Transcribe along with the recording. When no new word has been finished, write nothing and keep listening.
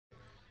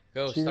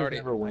Go, Cheaters start it.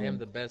 never I win. am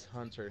the best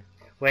hunter.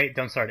 Wait,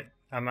 don't start it.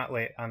 I'm not.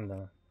 Wait, I'm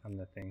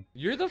the thing.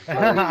 You're the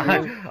fucking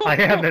I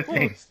am the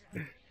thing. host.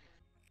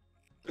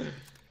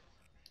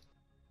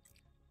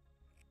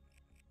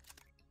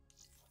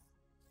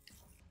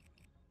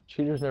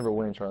 Cheaters never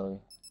win, Charlie.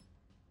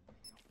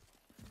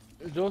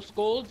 Those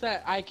skulls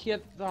that I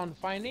kept on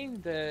finding,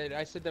 that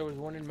I said there was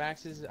one in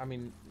Max's, I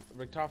mean,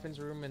 Richtofen's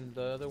room, and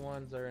the other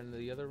ones are in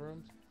the other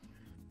rooms.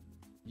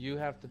 You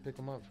have to pick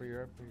them up for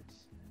your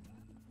upgrades.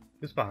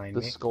 Who's behind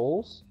The me?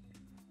 skulls?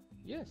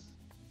 Yes.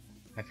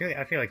 I feel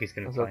like he's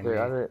gonna That's find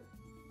okay. me.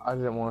 I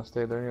didn't want to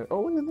stay there.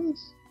 Oh, look at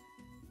this.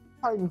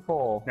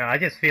 Titanfall. No, I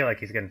just feel like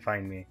he's gonna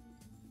find me.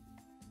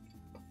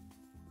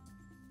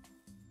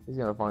 He's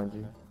gonna find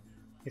you.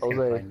 He's gonna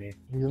Jose, find me.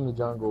 he's in the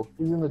jungle.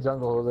 He's in the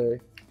jungle, Jose.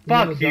 He's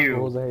Fuck in the jungle, you.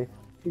 Jose.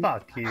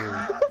 Fuck you.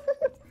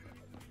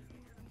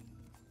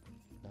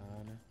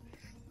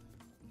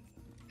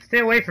 Stay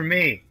away from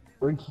me.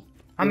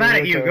 I'm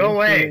mad at you. Go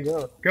away.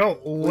 Go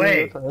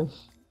away.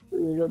 There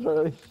you go,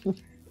 Charlie.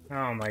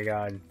 Oh my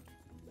god.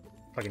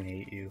 Fucking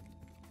hate you.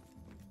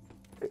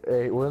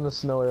 Hey, we're in the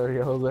snow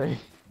area, Jose.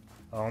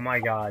 Oh my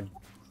god.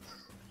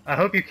 I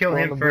hope you kill We're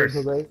on him the bridge,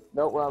 first. Jose.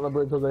 Nope, we're on the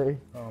bridge, Jose.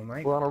 Oh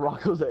my We're on a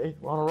rock, Jose.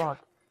 We're on a rock.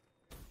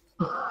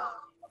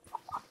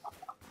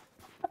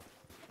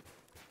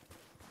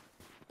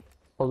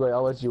 Jose,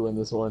 I'll let you win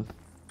this one.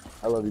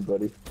 I love you,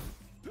 buddy.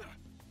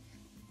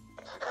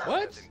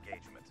 What?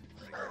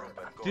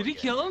 Did he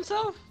kill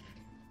himself?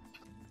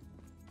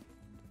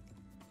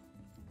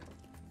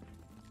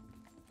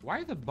 Why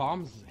are the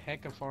bombs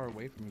hecka far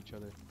away from each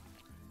other?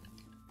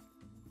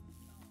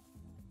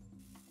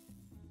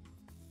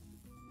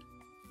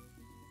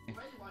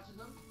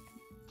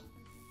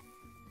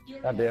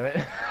 God damn it.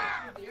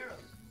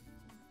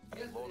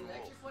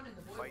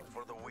 Fight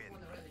for the win.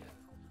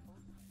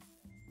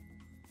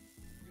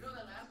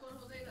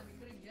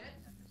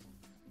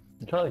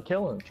 Charlie,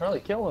 kill him. Charlie,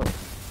 kill him.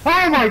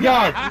 Oh my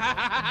god!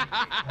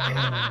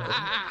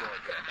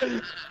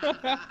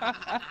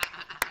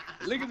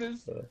 Look at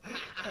this.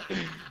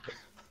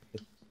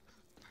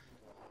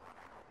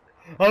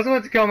 I was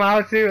about to come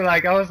out too,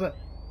 like I was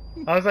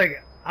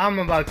like, I'm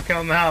about to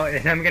come out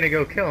and I'm gonna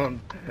go kill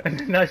him. And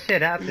then that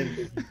shit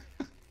happened.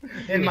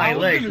 In my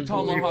leg. I was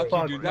gonna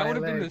tomahawk you, dude. That my would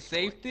have been leg. the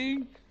safe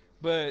thing,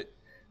 but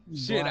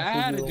shit, I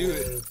had to do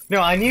it.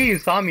 No, I knew you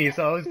saw me,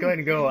 so I was going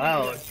to go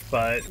out,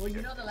 but Well,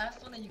 you know the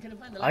last one that you couldn't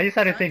find the I just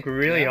had to last think sign?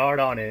 really hard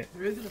on it.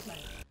 There isn't a sign.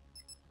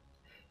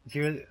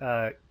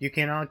 You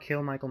cannot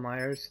kill Michael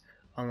Myers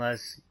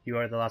unless you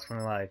are the last one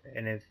alive.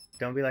 And if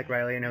don't be like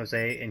Riley and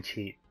Jose and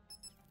cheat.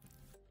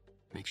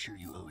 Make sure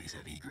you always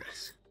have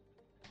egress.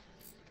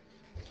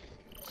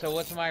 So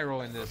what's my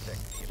role in this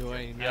thing? Do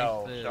I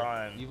Yo, knife the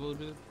Sean. evil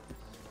dude?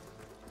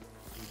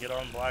 You get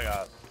on Black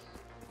Ops.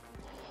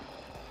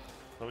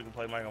 So we can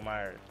play Michael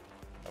Myers.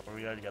 Or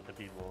we already got the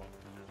people.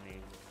 We just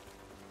need,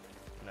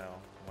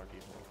 more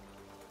people.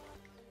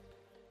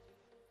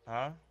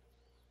 Huh?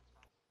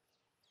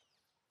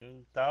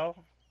 So?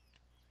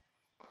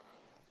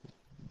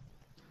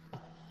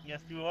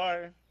 Yes, you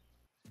are.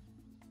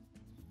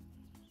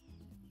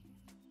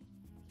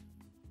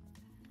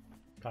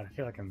 God, I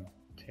feel like I'm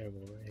terrible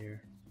right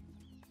here.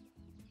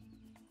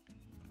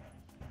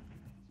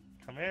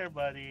 Come here,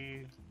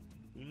 buddy.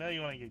 You know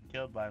you want to get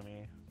killed by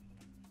me.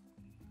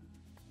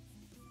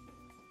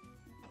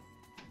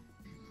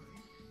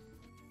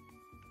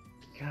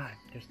 God,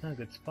 there's no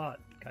good spot.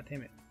 God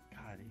damn it.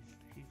 God,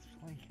 he's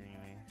flanking me.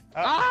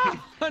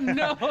 Ah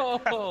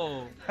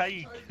no! How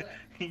you?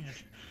 He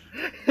just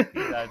he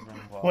died from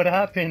falling. What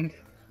happened?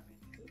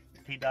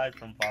 He died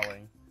from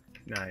falling.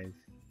 Nice.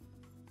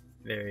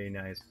 Very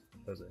nice.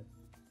 Was it?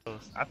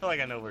 I feel like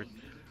I know where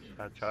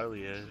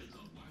Charlie is.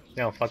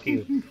 No, fuck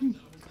you.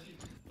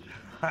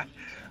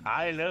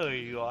 I know who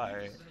you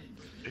are.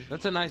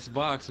 That's a nice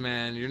box,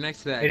 man. You're next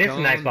to that. It is a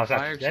cone, nice box.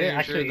 Fire That is-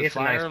 actually extinguisher, the is a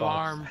nice fire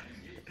box. alarm.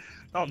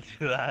 Don't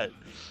do that.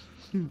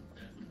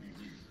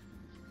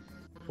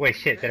 Wait,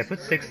 shit, did I put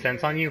 6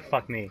 cents on you?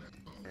 Fuck me.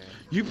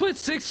 You put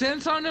 6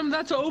 cents on him?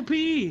 That's OP.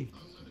 Who,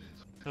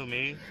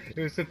 me?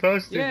 It was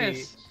supposed to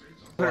Yes.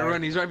 be.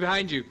 Run, he's right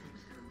behind you.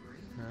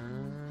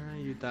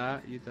 You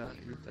thought.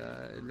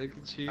 Look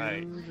at you.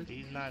 Alright,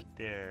 he's not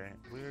there.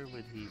 Where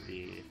would he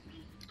be?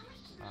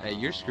 Hey,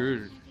 you're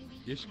screwed.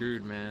 You're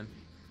screwed, man.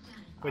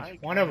 Which I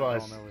one of kinda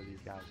us? don't know where these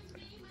guys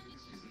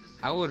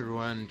are. I would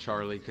run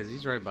Charlie, because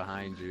he's right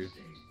behind you.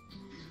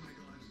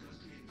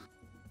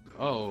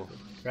 Oh.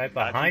 Right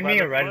Got you behind by me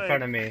the or right in foot.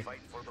 front of me? Fight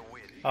for the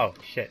win. Oh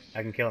shit,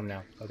 I can kill him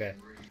now. Okay.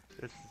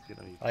 This is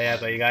gonna be. Oh yeah,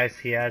 but you guys,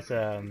 he has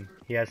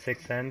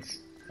 6 cents,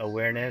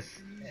 awareness,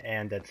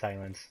 and dead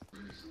silence.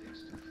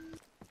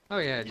 Oh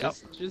yeah,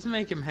 just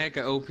make him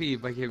hecka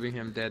OP by giving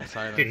him dead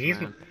silence,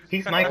 Dude, man.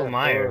 he's Michael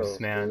Myers,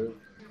 man.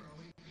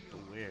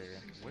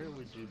 Where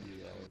would you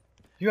be at?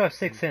 You have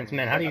 6 cents,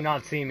 man. How do you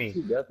not see me?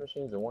 2 death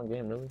machines in one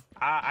game, really?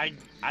 I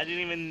didn't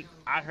even.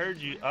 I heard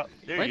you. Oh,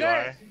 there Right you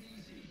there. are.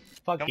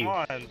 Fuck Come you.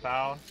 on,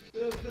 pal.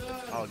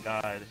 Oh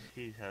god,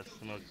 he has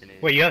smoke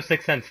grenades. Wait, you have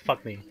 6 cents.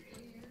 Fuck me.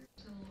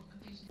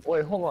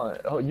 Wait, hold on.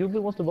 Oh, you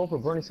wants to vote for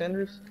Bernie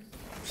Sanders?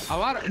 A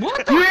lot of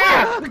what the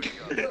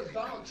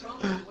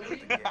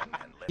fuck?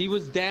 He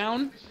was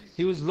down.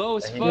 He was low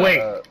as fuck.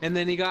 Wait. And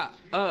then he got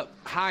up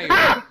higher.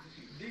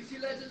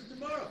 DC Legends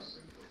tomorrow.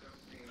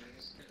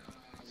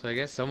 So I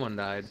guess someone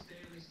died.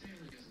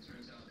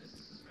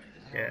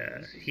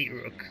 Yeah, Heat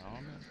Rook.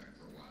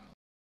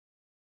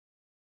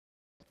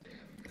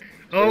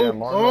 Yeah, Oh,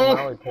 Martin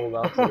O'Malley pulled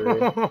out today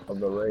of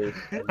the race.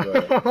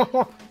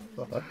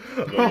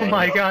 Oh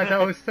my god,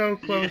 that was so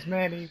close,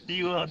 Manny.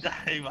 You will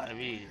die by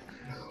me.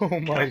 Oh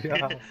my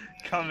god.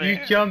 Come You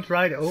here. jumped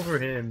right over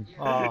him.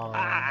 Aww.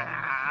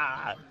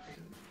 Ah!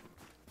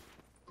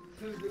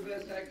 Who's the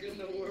best hacker in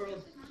the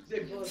world?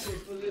 Say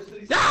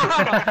Felicity.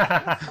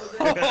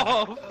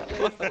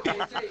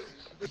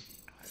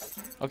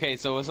 Okay,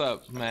 so what's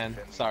up, man?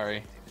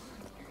 Sorry.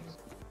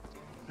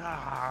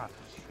 Ah!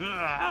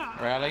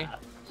 Rally?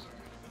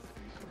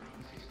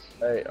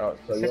 Hey, so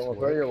Does you this almost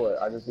work? ready or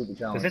what? I just beat the Does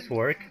challenge. this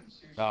work?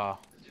 Oh,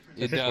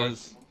 it this work?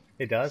 does.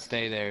 It does?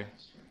 Stay there.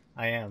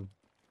 I am.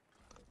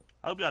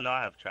 I hope y'all know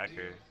I have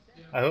tracker.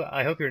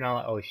 I hope you're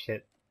not. Oh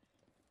shit.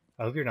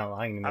 I hope you're not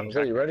lying to me.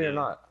 So you ready or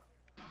not?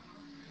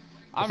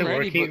 I'm it ready,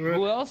 work, but Heat Rook?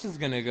 who else is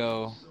gonna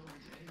go?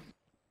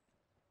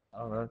 I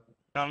don't know.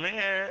 Come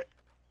here.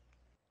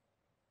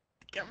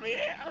 Come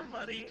here,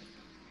 buddy.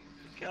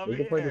 Come We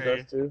here. can play the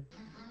best too.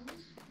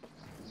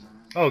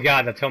 Oh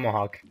god, the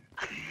Tomahawk.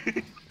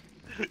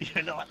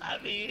 You know what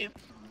that means?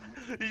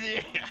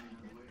 Yeah.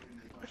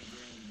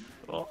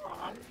 Oh.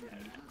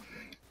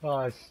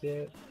 Oh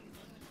shit.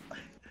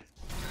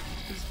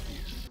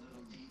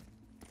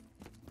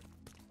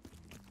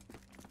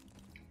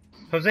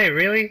 Jose,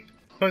 really?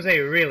 Jose,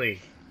 really?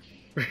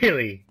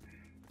 Really?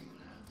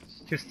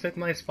 Just took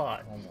my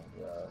spot. Oh my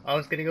god. I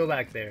was gonna go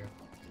back there.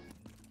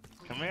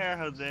 Come here,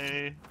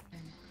 Jose.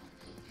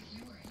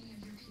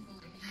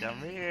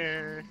 Come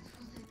here.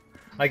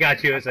 I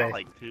got you, I saw Jose.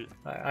 like two.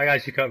 I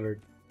got you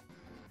covered.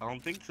 I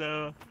don't think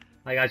so.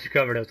 I got you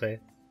covered, Jose. Crap,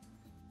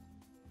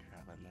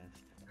 I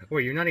missed.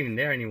 Wait, you're not even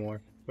there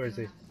anymore. Where is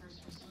he?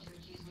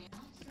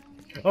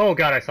 Oh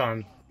god, I saw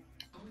him.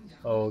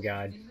 Oh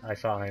god, I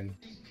saw him.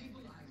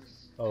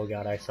 Oh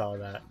god, I saw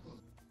that.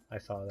 I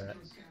saw that.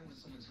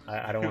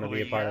 I don't want to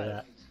be a part of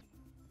that.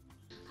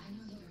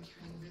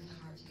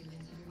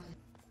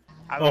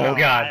 I Oh, don't know,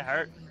 God. I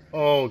hurt.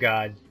 Oh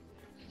god.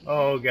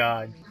 Oh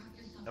god.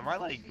 Am I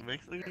like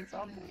mixing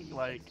something?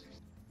 Like,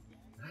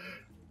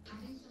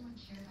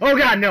 Oh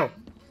god, no!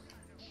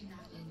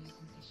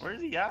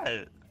 where's he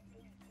at?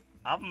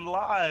 I'm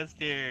lost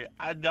here.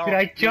 I don't. Dude,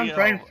 I jumped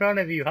right in feel- front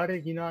of you. How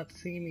did you not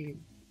see me?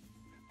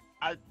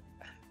 I.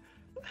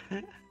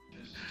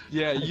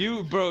 Yeah,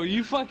 you, bro,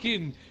 you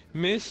fucking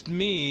missed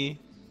me.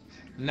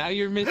 Now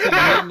you're missing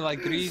him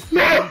like 3 times.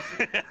 How?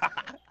 Where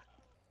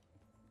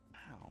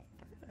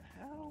the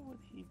hell would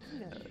he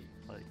be at?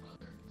 Like,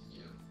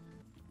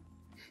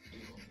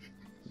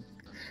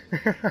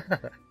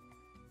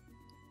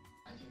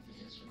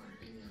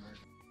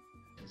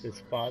 The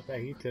spot that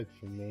he took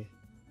from me.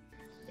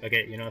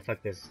 Okay, you know what?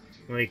 Fuck this.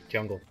 Like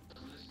jungle.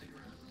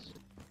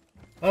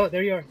 Oh,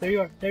 there you are! There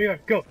you are! There you are!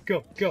 Go!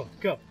 Go! Go!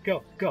 Go!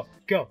 Go! Go!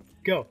 Go!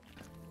 Go!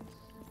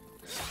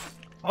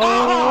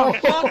 Oh,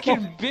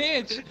 fucking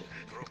bitch!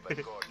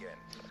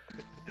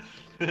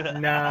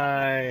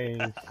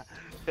 Nice.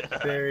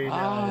 Very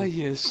Ah, nice.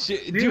 you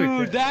shit, Dude,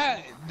 dude.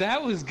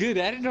 That was good.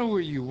 I didn't know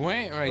where you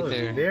went right That was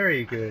there.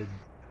 very good.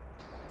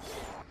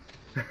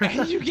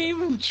 And you gave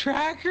him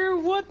tracker?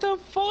 What the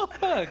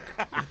fuck?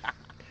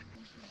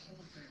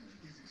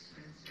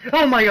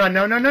 Oh my god!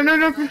 No! No! No! No!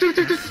 No!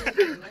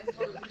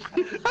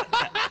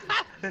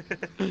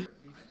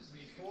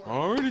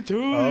 Already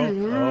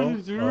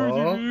told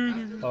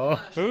you.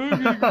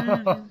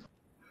 Oh!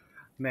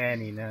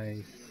 Manny,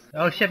 nice.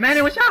 Oh shit,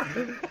 Manny, watch out!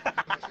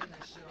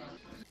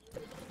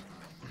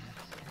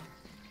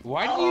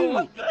 Why do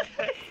you?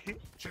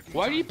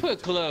 Why do you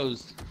put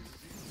closed?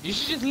 You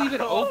should just leave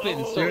it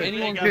open so Dude,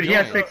 anyone can Dude, he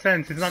has join. 6th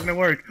sense. It's not gonna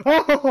work.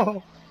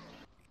 Oh!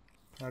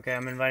 Okay,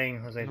 I'm inviting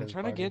Jose to I'm the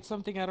trying to party. get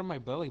something out of my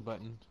belly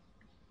button.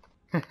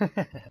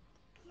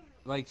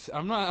 Like,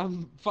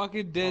 I'm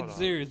fucking dead Hold on.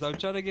 serious. I'm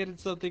trying to get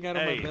something out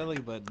of Hey. my belly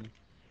button.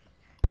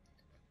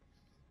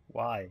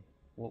 Why?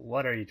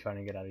 What are you trying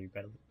to get out of your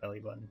belly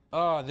button?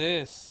 Oh,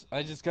 this.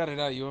 I just got it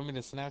out. You want me to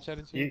Snapchat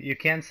it to you? You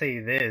can't say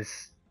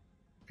this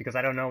because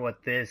I don't know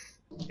what this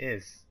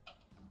is.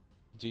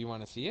 Do you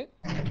want to see it?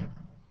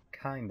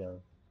 Kind of.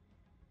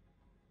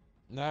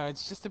 No,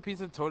 it's just a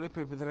piece of toilet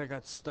paper that I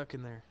got stuck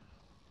in there.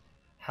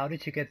 How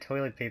did you get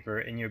toilet paper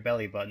in your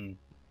belly button?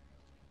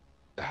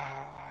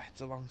 Ah,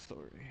 it's a long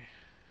story.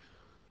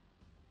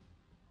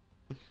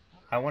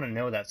 I want to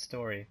know that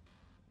story.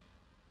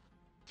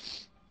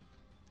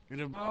 It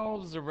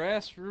involves the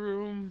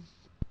restroom,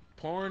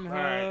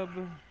 Pornhub.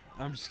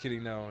 I'm just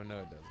kidding. No, it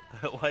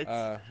doesn't. what?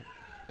 Uh,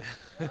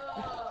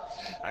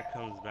 I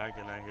comes back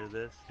and I hear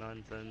this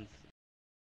nonsense.